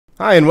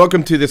Hi, and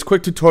welcome to this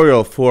quick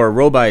tutorial for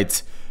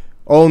Robyte's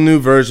all new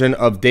version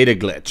of Data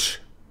Glitch.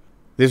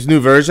 This new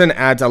version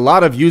adds a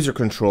lot of user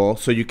control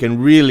so you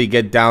can really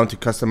get down to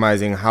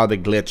customizing how the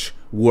glitch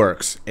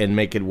works and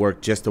make it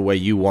work just the way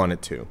you want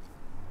it to.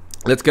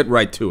 Let's get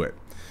right to it.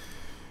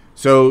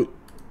 So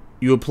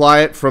you apply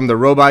it from the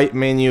Robyte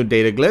menu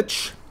Data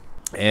Glitch,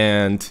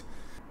 and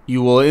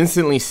you will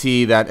instantly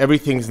see that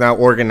everything's now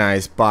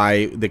organized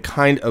by the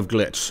kind of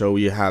glitch. So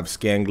you have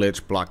scan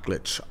glitch, block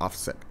glitch,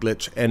 offset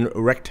glitch, and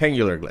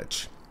rectangular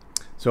glitch.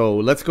 So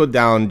let's go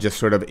down just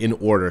sort of in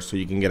order so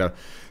you can get a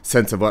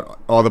sense of what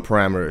all the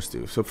parameters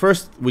do. So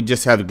first we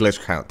just have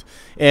glitch count.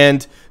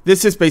 And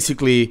this is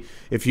basically,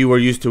 if you were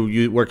used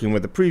to working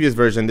with the previous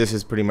version, this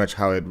is pretty much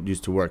how it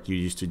used to work. You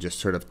used to just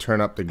sort of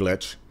turn up the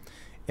glitch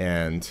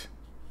and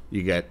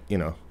you get,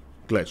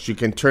 glitch. You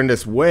can turn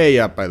this way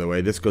up, by the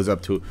way. This goes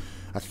up to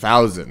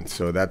 1,000,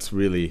 so that's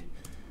really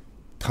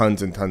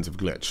tons and tons of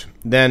glitch.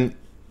 Then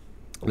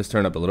let's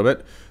turn up a little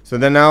bit. So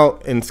then now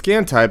in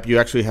scan type you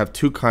actually have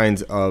two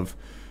kinds of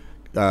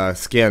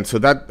scan. So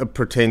that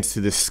pertains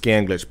to this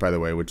scan glitch, by the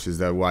way, which is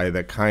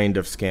the kind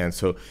of scan.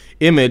 So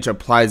image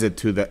applies it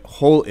to the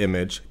whole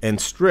image,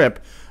 and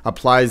strip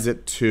applies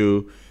it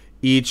to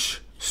each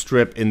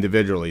strip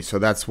individually. So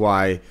that's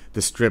why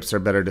the strips are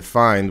better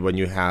defined when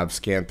you have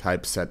scan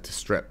type set to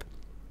strip.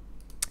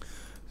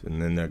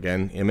 And then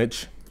again,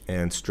 image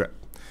and strip.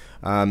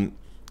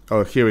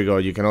 Oh, here we go.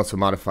 You can also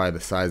modify the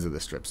size of the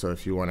strip. So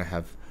if you want to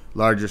have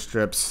larger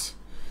strips,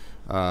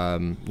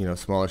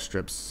 smaller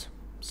strips.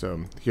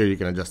 So here you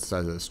can adjust the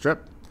size of the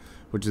strip,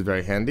 which is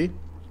very handy.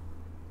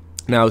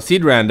 Now,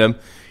 seed random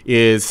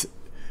is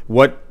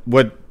what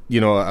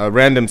a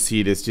random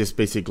seed is just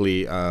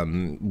basically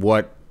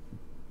what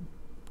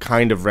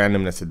kind of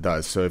randomness it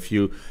does. So if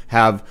you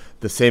have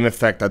the same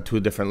effect on two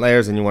different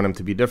layers and you want them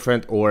to be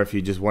different, or if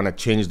you just want to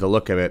change the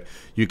look of it,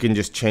 you can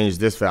just change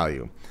this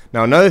value.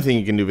 Now, another thing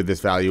you can do with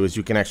this value is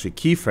you can actually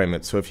keyframe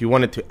it. So if you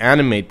wanted to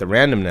animate the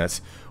randomness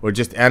or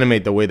just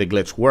animate the way the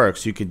glitch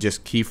works, you could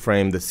just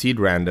keyframe the seed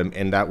random,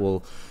 and that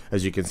will,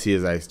 as you can see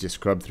as I just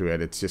scrub through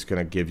it, it's just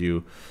going to give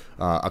you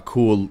a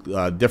cool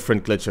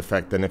different glitch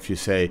effect than if you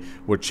say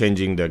we're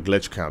changing the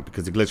glitch count,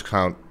 because the glitch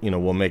count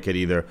will make it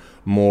either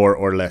more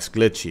or less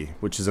glitchy,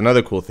 which is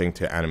another cool thing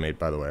to animate,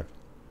 by the way.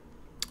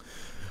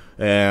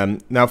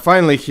 And now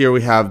finally here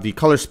we have the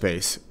color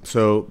space.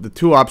 So the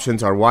two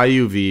options are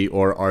YUV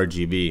or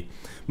RGB.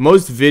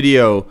 Most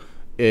video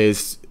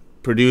is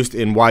produced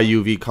in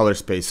YUV color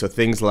space, so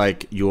things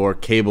like your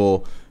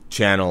cable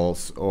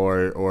channels,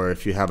 or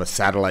if you have a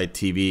satellite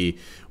TV,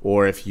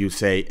 or if you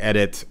say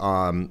edit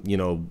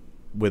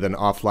with an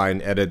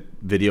offline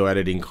video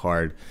editing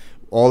card,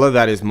 all of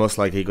that is most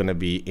likely going to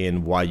be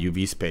in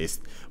YUV space.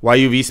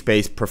 YUV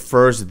space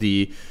prefers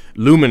the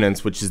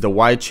luminance, which is the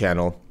Y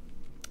channel.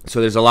 So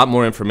there's a lot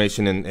more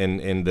information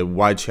in the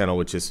Y channel,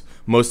 which is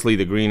mostly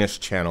the greenish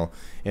channel,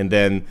 and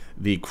then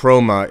the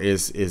chroma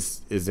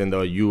is in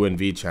the U and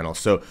V channel.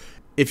 So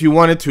if you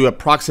wanted to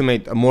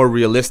approximate a more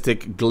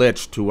realistic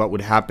glitch to what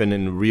would happen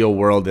in the real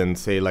world, and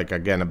say, like,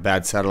 again, a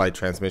bad satellite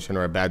transmission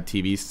or a bad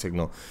TV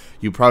signal,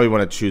 you probably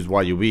want to choose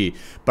YUV.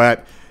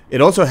 But it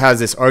also has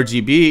this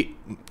RGB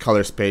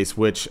color space,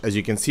 which, as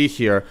you can see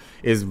here,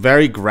 is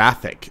very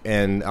graphic,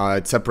 and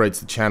it separates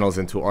the channels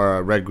into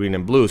red, green,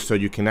 and blue, so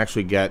you can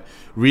actually get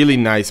really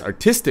nice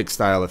artistic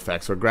style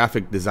effects or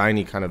graphic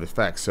designy kind of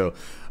effects. So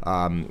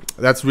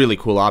that's a really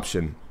cool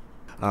option.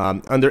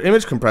 Under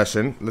image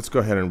compression, let's go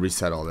ahead and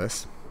reset all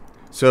this.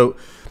 So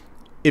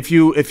if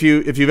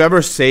you've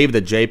ever saved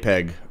a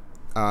JPEG,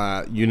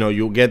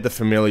 you'll get the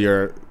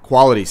familiar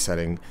quality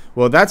setting.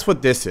 Well, that's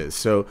what this is.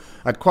 So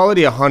at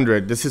quality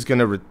 100, this is going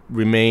to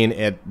remain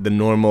at the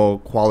normal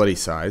quality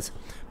size.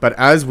 But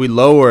as we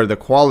lower the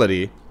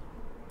quality,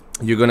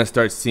 you're going to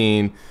start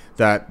seeing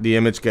that the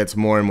image gets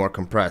more and more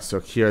compressed. So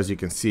here, as you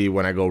can see,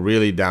 when I go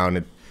really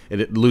down,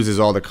 it loses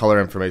all the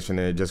color information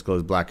and it just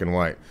goes black and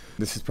white.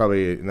 This is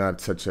probably not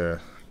such a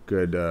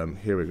good,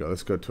 here we go.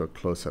 Let's go to a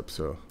close-up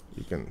so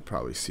you can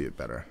probably see it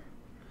better.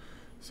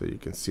 So you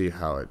can see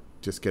how it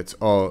just gets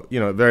all,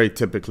 very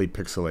typically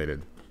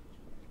pixelated.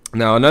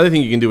 Now, another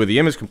thing you can do with the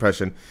image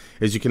compression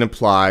is you can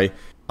apply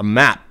a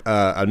map,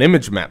 an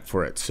image map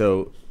for it.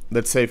 So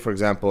let's say, for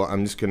example,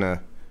 I'm just going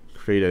to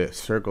create a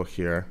circle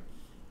here.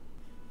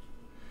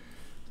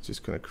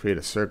 Just going to create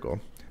a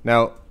circle.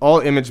 Now, all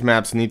image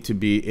maps need to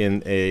be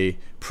in a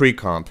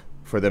pre-comp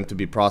for them to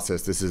be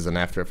processed. This is an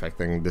After Effects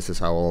thing. This is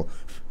how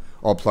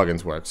all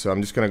plugins work. So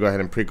I'm just going to go ahead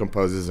and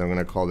pre-compose this. I'm going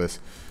to call this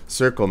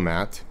circle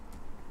mat.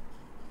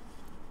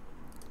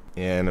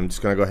 And I'm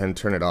just going to go ahead and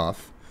turn it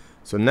off.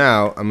 So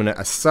now I'm going to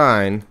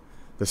assign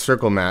the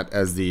circle mat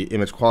as the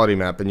image quality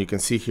map, and you can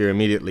see here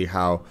immediately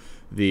how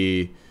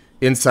the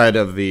inside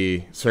of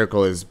the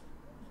circle is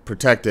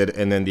protected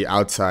and then the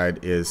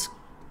outside is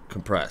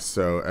compressed.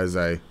 So as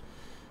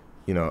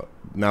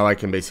now I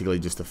can basically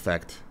just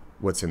affect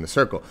what's in the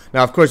circle.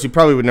 Now, of course, you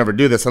probably would never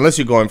do this unless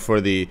you're going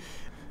for the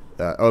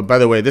oh, by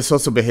the way, this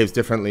also behaves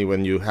differently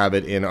when you have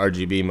it in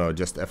RGB mode,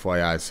 just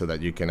FYI, so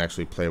that you can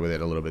actually play with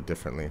it a little bit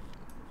differently.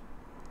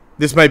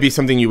 this might be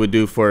something you would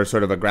do for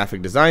sort of a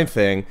graphic design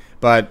thing,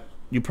 but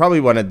you probably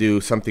want to do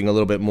something a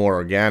little bit more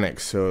organic.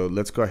 So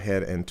let's go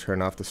ahead and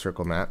turn off the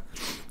circle map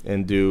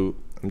and do,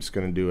 I'm just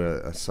going to do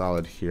a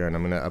solid here, and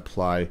I'm going to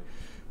apply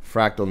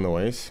Fractal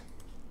Noise.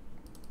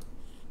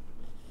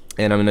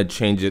 And I'm going to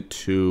change it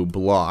to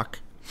block.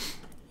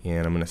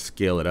 And I'm going to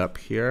scale it up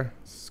here.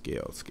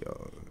 Scale,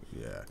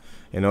 yeah.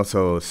 And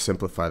also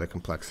simplify the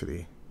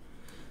complexity.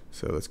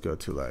 So let's go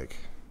to like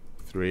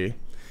 3.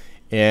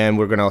 And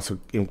we're going to also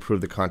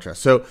improve the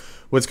contrast. So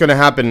what's going to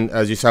happen,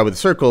 as you saw with the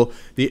circle,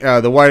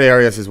 the white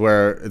areas is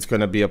where it's going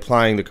to be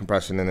applying the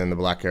compression, and then the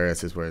black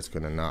areas is where it's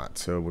going to not.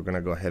 So we're going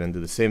to go ahead and do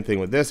the same thing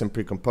with this and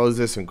pre-compose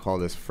this and call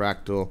this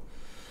fractal.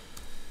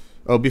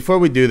 Oh, before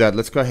we do that,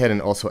 let's go ahead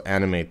and also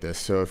animate this.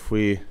 So if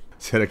we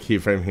set a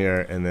keyframe here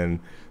and then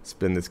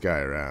spin this guy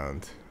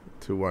around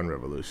to 1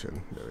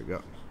 revolution. There we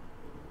go.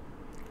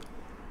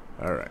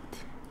 All right.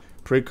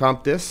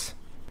 Pre-comp this.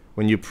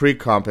 When you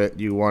pre-comp it,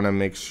 you want to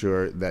make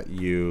sure that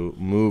you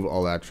move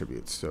all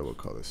attributes. So we'll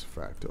call this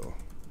fractal.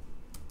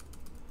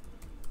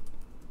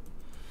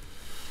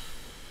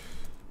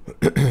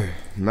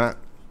 Map.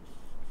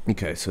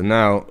 Okay, so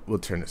now we'll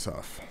turn this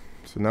off.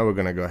 So now we're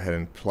going to go ahead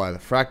and apply the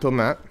fractal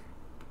map.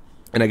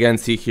 And again,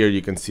 see here,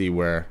 you can see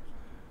where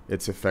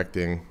it's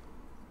affecting.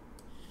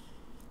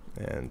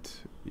 And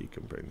you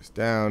can bring this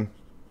down.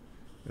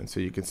 And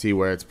so you can see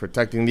where it's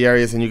protecting the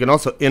areas, and you can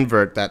also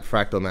invert that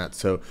fractal map.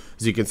 So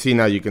as you can see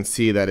now, you can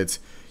see that it's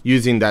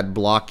using that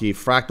blocky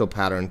fractal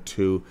pattern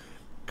to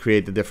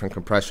create the different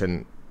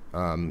compression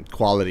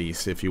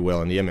qualities, if you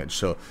will, in the image.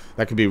 So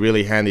that could be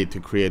really handy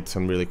to create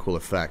some really cool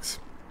effects.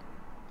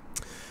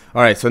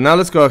 All right, so now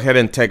let's go ahead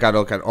and take a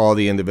look at all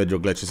the individual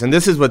glitches. And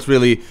this is what's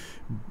really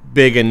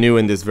big and new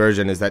in this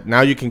version, is that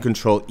now you can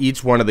control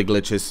each one of the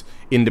glitches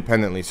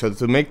independently. So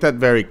to make that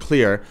very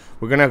clear,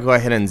 we're going to go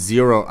ahead and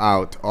zero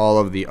out all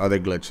of the other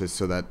glitches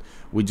so that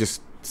we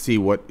just see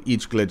what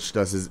each glitch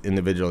does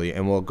individually.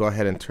 And we'll go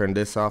ahead and turn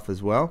this off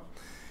as well.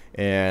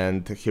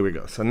 And here we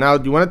go. So now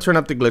you want to turn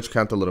up the glitch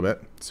count a little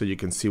bit so you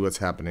can see what's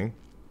happening.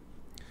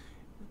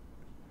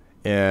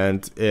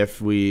 And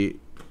if we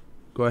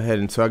go ahead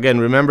and, so again,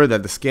 remember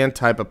that the scan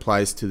type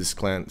applies to the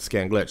scan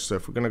glitch. So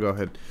if we're going to go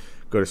ahead,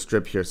 go to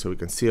strip here so we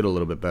can see it a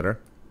little bit better.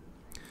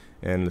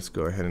 And let's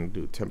go ahead and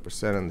do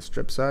 10% on the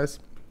strip size.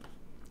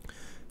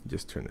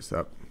 Just turn this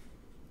up.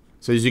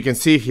 So as you can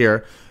see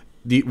here,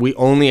 we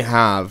only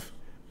have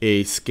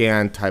a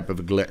scan type of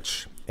a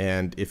glitch.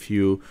 And if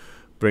you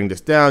bring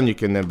this down, you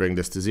can then bring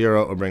this to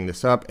 0 or bring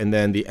this up. And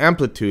then the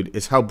amplitude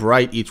is how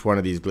bright each one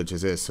of these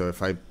glitches is. So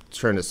if I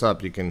turn this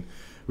up, you can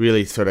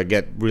really sort of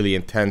get really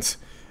intense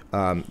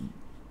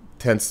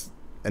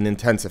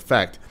intense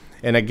effect.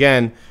 And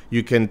again,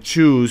 you can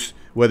choose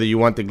whether you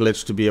want the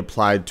glitch to be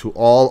applied to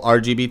all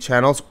RGB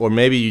channels, or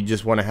maybe you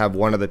just want to have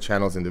one of the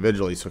channels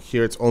individually. So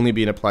here it's only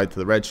being applied to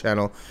the red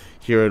channel.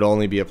 Here it'll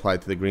only be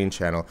applied to the green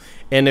channel.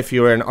 And if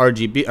you're in in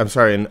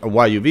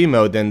YUV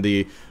mode, then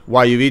the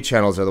YUV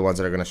channels are the ones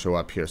that are going to show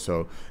up here.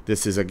 So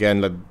this is,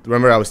 again,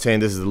 remember I was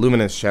saying this is the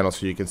luminance channel,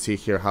 so you can see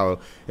here how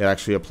it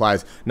actually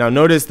applies. Now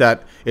notice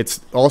that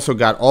it's also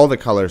got all the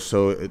colors,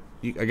 so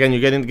again, you're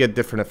getting to get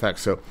different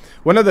effects. So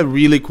one of the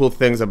really cool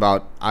things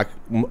about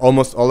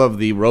almost all of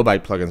the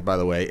Robite plugins, by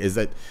the way, is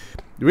that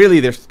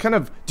really they're kind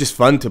of just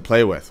fun to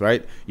play with,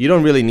 right? You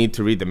don't really need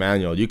to read the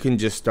manual. You can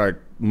just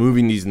start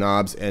moving these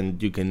knobs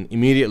and you can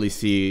immediately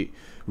see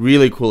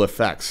really cool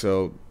effects.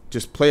 So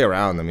just play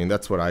around. I mean,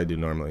 that's what I do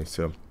normally.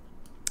 So,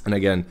 and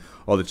again,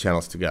 all the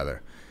channels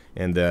together.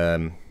 And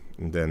then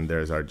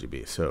there's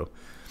RGB. So,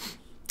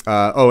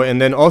 oh,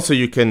 and then also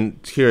you can,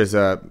 here's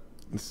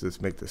let's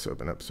just make this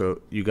open up.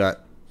 So you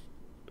got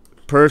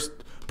per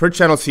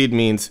channel seed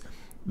means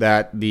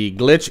that the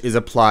glitch is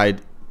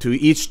applied to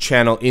each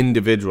channel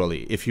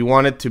individually. If you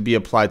want it to be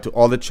applied to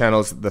all the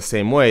channels the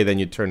same way, then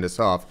you turn this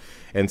off.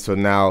 And so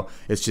now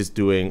it's just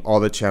doing all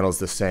the channels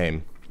the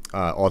same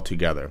all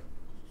together.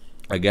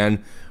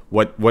 Again,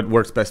 what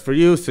works best for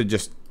you, so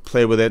just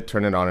play with it,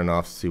 turn it on and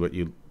off, see what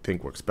you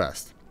think works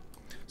best.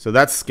 So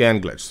that's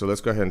scan glitch. So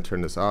let's go ahead and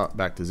turn this off,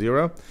 back to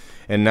 0.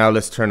 And now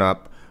let's turn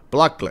up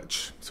block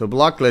glitch. So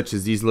block glitch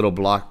is these little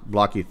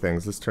blocky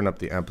things. Let's turn up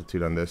the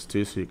amplitude on this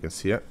too so you can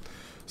see it.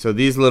 So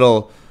these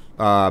little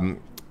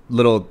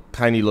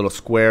tiny little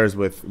squares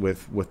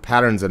with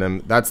patterns in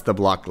them, that's the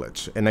block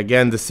glitch. And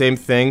again, the same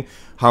thing,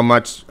 how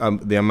much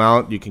the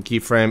amount you can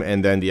keyframe,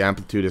 and then the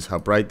amplitude is how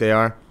bright they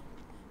are.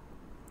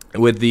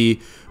 With the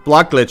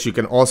block glitch, you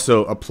can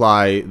also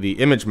apply the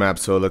image map.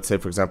 So let's say,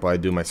 for example, I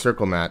do my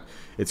circle mat,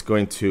 it's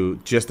going to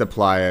just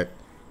apply it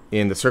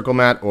in the circle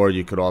mat, or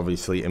you could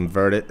obviously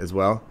invert it as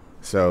well.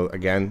 So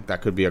again,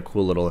 that could be a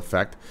cool little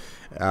effect.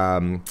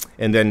 And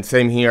then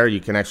same here, you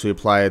can actually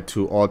apply it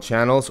to all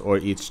channels or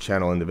each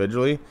channel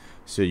individually,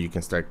 so you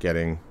can start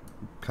getting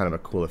kind of a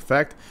cool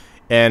effect.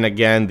 And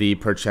again, the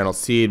per channel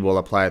seed will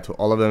apply it to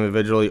all of them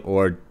individually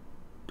or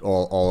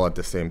all at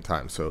the same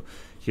time. So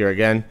here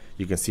again,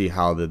 you can see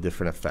how the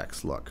different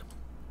effects look.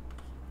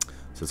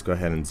 So let's go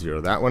ahead and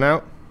zero that one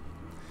out.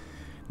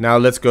 Now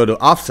let's go to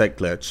offset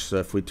glitch. So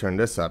if we turn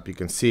this up, you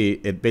can see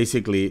it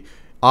basically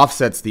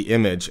offsets the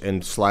image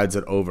and slides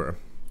it over,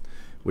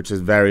 which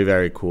is very,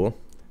 very cool.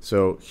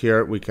 So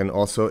here we can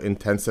also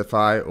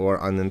intensify or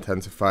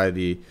unintensify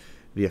the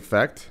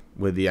effect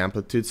with the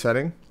amplitude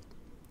setting.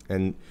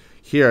 And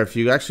here, if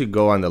you actually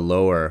go on the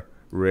lower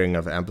ring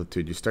of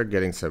amplitude, you start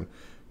getting some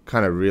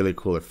kind of really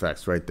cool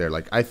effects right there.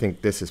 Like, I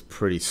think this is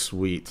pretty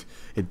sweet.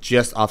 It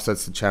just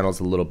offsets the channels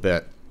a little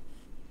bit.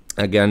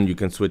 Again, you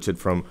can switch it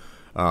from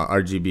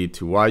RGB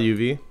to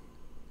YUV.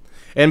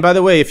 And by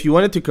the way, if you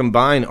wanted to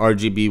combine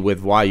RGB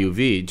with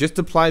YUV, just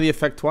apply the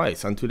effect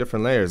twice on 2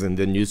 different layers and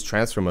then use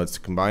transfer modes to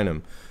combine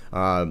them.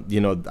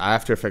 You know,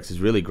 After Effects is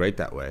really great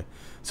that way.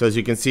 So as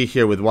you can see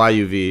here with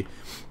YUV,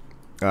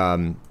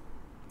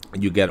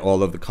 you get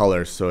all of the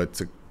colors, so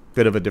it's a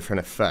bit of a different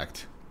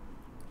effect.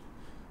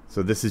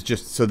 So this is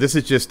just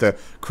a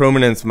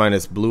chrominance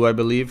minus blue, I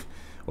believe,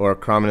 or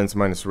chrominance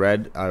minus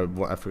red.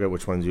 I forget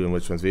which one's U and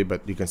which one's V,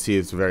 but you can see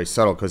it's very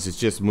subtle because it's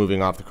just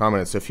moving off the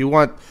chrominance. So if you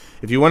want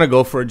to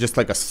go for just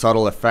like a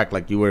subtle effect,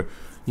 like you were,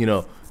 you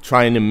know,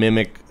 trying to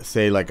mimic,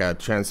 say, like a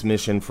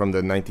transmission from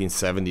the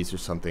 1970s or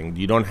something,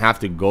 you don't have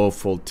to go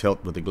full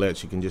tilt with the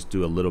glitch. You can just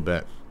do a little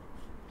bit.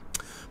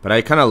 But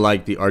I kind of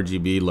like the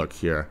RGB look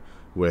here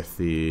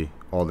with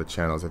all the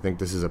channels. I think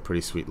this is a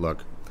pretty sweet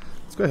look.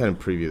 Let's go ahead and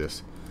preview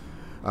this.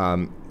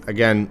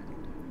 Again,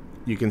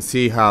 you can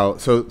see how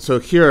so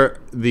here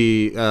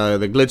the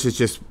glitch is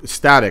just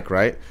static,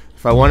 right?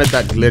 If I wanted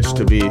that glitch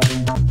to be,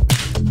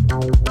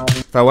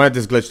 if I wanted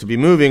this glitch to be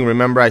moving,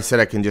 remember I said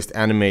I can just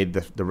animate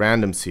the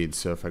random seed.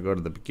 So if I go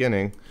to the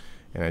beginning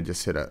and I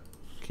just hit a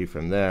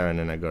keyframe there, and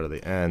then I go to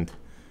the end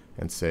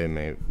and say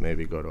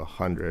maybe go to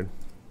 100.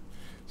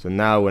 So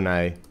now when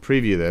I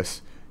preview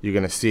this, you're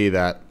going to see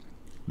that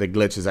the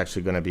glitch is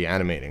actually going to be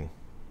animating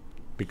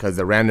because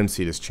the random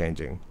seed is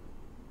changing.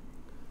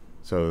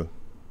 So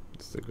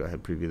let's go ahead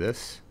and preview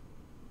this.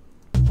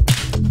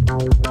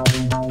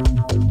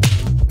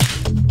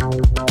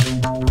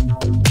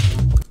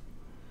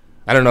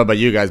 I don't know about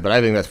you guys, but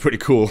I think that's pretty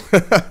cool.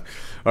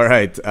 All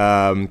right,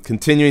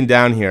 continuing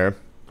down here.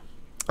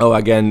 Oh,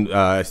 again,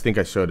 I think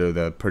I showed you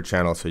the per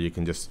channel, so you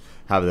can just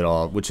have it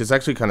all, which is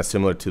actually kind of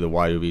similar to the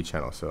YUV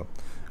channel. So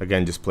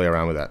again, just play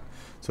around with that.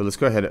 So let's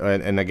go ahead,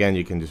 and again,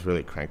 you can just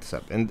really crank this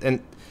up.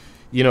 And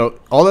you know,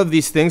 all of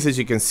these things, as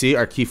you can see,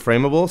 are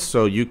keyframeable,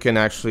 so you can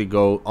actually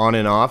go on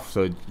and off.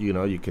 So, you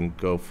know, you can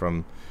go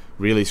from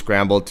really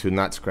scrambled to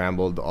not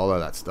scrambled. All of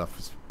that stuff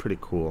is pretty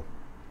cool.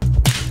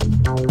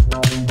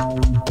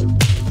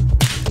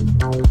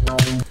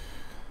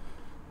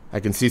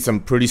 I can see some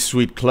pretty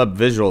sweet club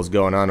visuals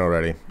going on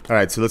already. All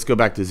right, so let's go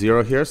back to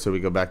 0 here. So we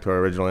go back to our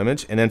original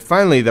image. And then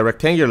finally, the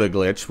rectangular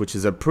glitch, which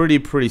is a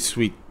pretty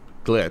sweet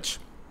glitch.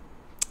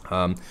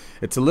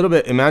 It's a little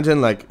bit,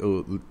 imagine like,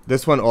 ooh,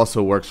 this one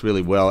also works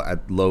really well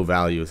at low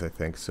values, I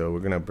think. So we're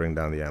going to bring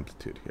down the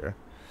amplitude here.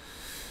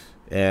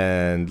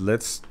 And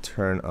let's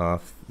turn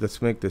off, let's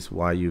make this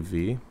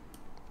YUV.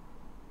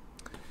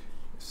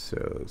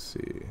 So let's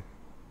see,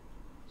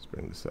 let's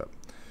bring this up.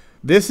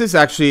 This is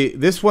actually,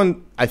 this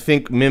one I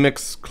think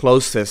mimics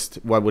closest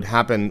what would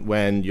happen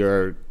when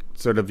your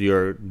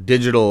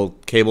digital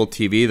cable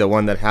TV, the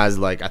one that has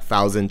like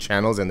 1,000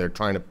 channels and they're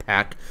trying to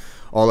pack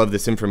all of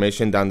this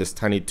information down this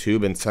tiny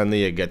tube, and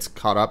suddenly it gets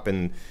caught up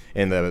and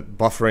the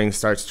buffering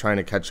starts trying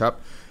to catch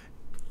up.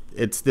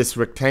 It's this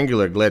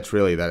rectangular glitch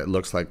really that it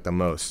looks like the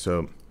most.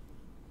 So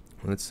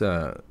let's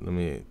let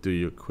me do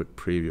you a quick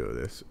preview of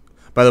this.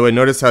 By the way,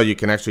 notice how you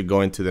can actually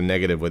go into the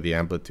negative with the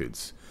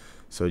amplitudes,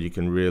 so you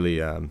can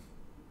really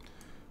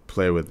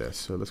play with this.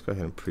 So let's go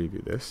ahead and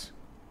preview this.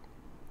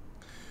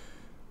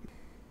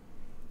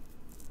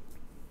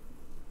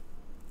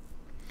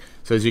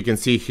 So as you can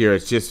see here,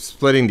 it's just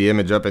splitting the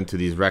image up into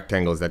these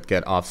rectangles that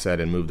get offset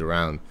and moved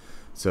around.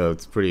 So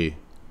it's pretty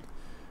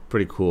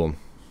cool.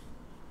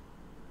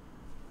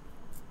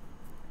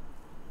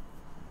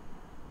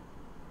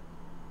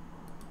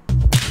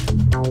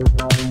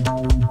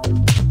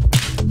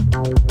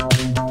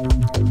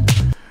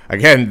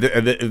 Again,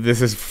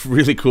 this is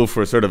really cool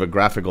for sort of a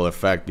graphical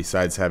effect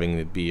besides having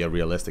it be a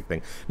realistic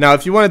thing. Now,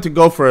 if you wanted to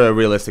go for a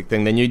realistic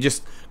thing, then you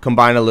just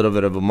combine a little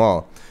bit of them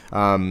all.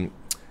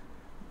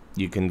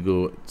 You can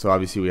go, so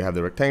obviously we have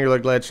the rectangular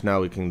glitch. Now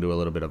we can do a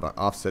little bit of an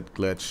offset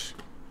glitch.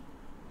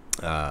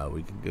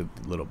 We can get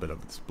a little bit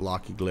of this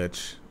blocky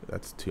glitch.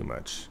 That's too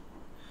much.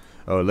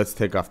 Oh, let's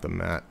take off the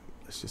matte.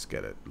 Let's just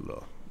get it a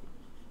little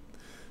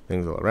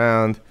things all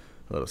around.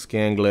 A little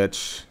scan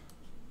glitch.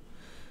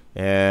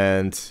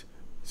 And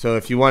so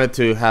if you wanted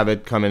to have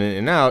it come in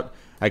and out,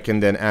 I can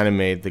then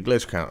animate the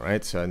glitch count,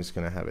 right? So I'm just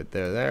going to have it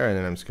there, and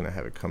then I'm just going to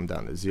have it come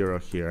down to 0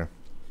 here.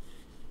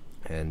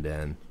 And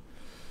then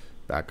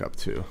back up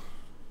to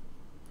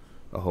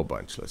a whole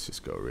bunch. Let's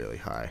just go really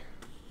high.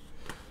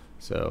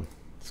 So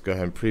let's go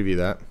ahead and preview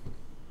that.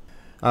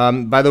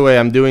 By the way,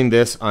 I'm doing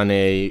this on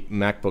a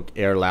MacBook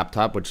Air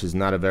laptop, which is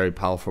not a very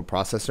powerful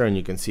processor, and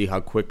you can see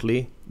how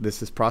quickly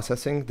this is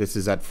processing. This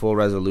is at full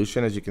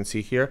resolution, as you can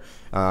see here,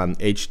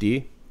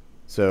 HD.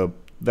 So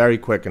very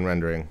quick in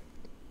rendering.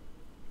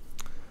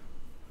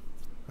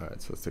 All right,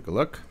 so let's take a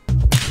look.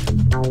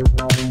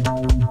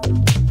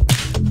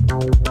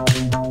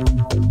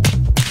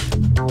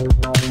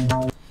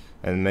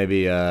 And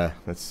maybe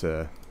let's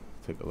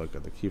take a look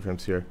at the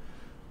keyframes here.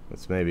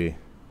 Let's maybe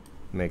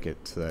make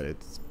it so that it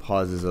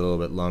pauses a little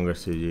bit longer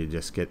so you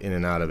just get in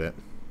and out of it.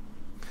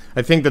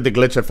 I think that the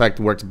glitch effect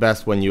works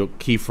best when you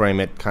keyframe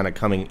it kind of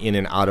coming in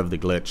and out of the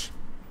glitch.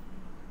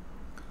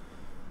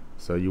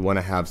 So you want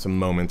to have some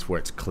moments where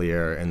it's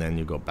clear and then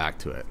you go back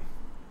to it.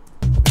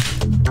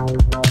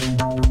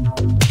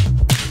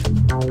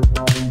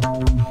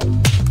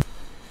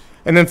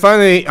 And then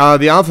finally,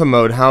 the alpha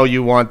mode, how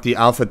you want the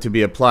alpha to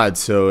be applied.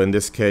 So in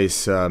this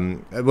case,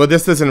 well,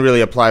 this doesn't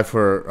really apply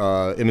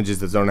for images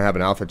that don't have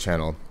an alpha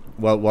channel.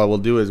 Well, what we'll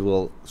do is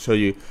we'll show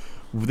you,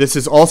 this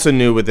is also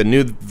new with the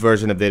new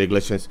version of data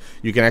glitches.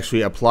 You can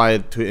actually apply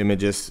it to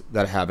images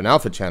that have an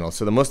alpha channel.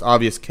 So the most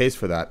obvious case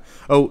for that,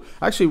 oh,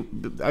 actually,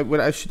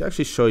 I should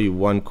actually show you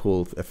one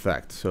cool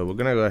effect. So we're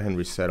gonna go ahead and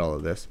reset all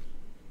of this.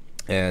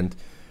 And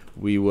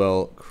we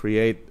will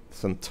create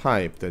some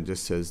type that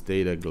just says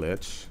data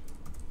glitch.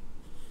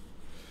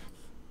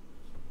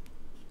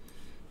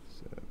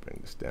 Bring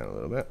this down a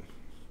little bit.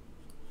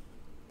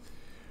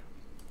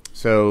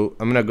 So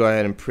I'm going to go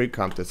ahead and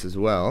pre-comp this as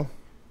well.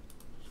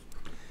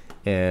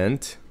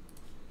 And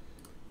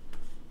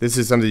this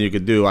is something you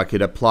could do. I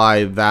could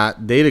apply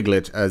that data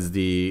glitch as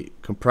the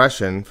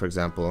compression, for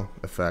example,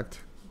 effect.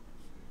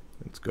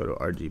 Let's go to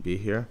RGB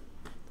here.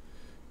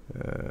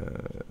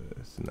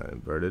 It's not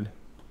inverted.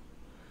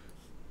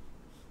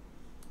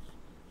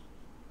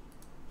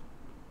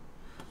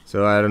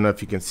 So I don't know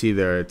if you can see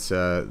there. It's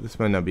this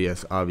might not be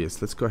as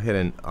obvious. Let's go ahead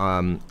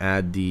and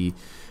add the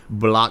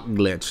block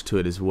glitch to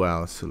it as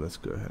well. So let's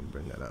go ahead and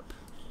bring that up.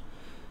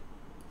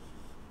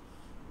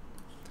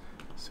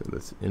 So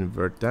let's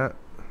invert that.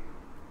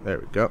 There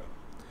we go.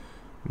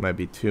 Might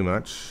be too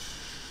much.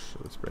 So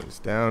let's bring this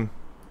down.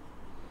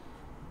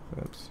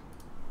 Oops.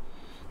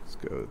 Let's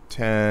go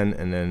 10,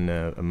 and then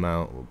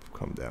amount will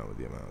come down with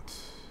the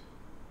amount.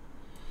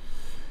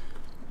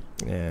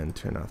 And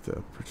turn off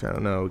the per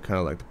channel. No, we kind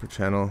of like the per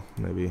channel.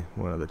 Maybe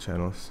one of the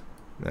channels.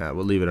 Yeah,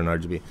 we'll leave it on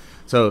RGB.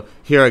 So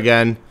here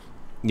again,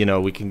 you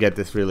know, we can get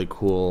this really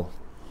cool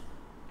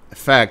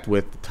effect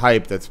with the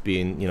type that's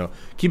being, you know,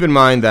 keep in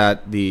mind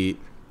that the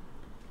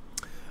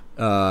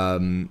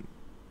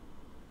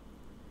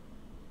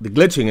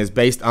glitching is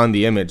based on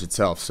the image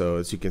itself. So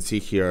as you can see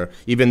here,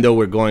 even though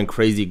we're going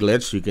crazy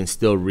glitch, you can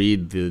still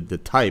read the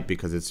type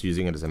because it's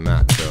using it as a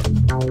map. So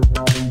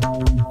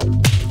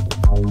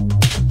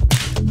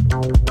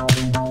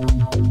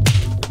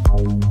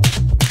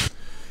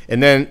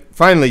and then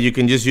finally, you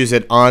can just use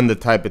it on the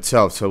type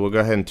itself. So we'll go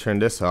ahead and turn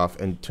this off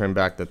and turn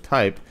back the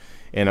type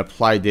and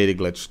apply data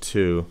glitch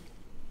to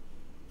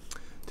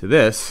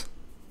this.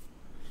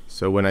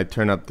 So when I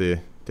turn up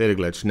the data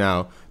glitch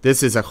now,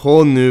 this is a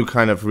whole new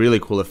kind of really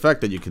cool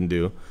effect that you can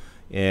do.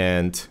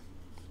 And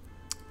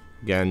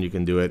again, you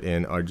can do it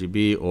in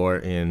RGB or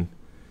in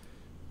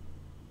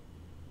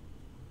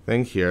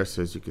thing here.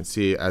 So as you can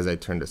see, as I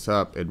turn this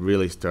up, it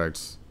really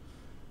starts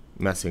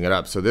messing it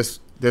up. So this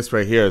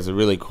right here is a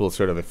really cool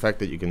sort of effect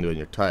that you can do in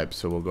your type.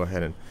 So we'll go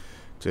ahead and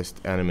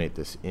just animate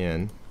this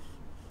in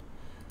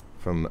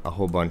from a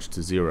whole bunch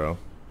to 0.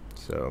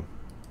 So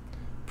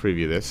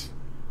preview this.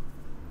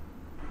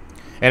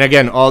 And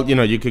again, all, you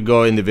know, you could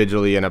go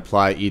individually and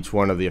apply each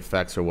one of the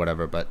effects or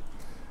whatever, but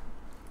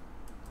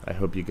I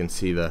hope you can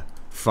see the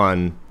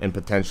fun and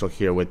potential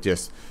here with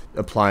just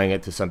applying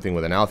it to something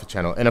with an alpha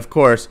channel. And of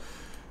course,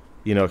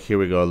 you know, here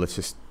we go. Let's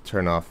just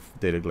turn off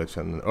data glitch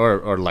on,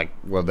 or like,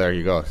 well, there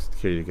you go.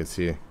 Here you can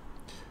see,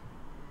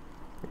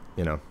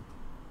 you know,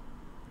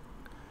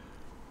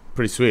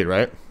 pretty sweet,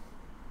 right?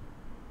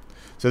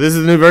 So this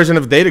is the new version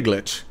of data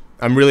glitch.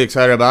 I'm really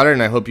excited about it,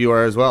 and I hope you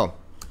are as well.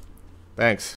 Thanks.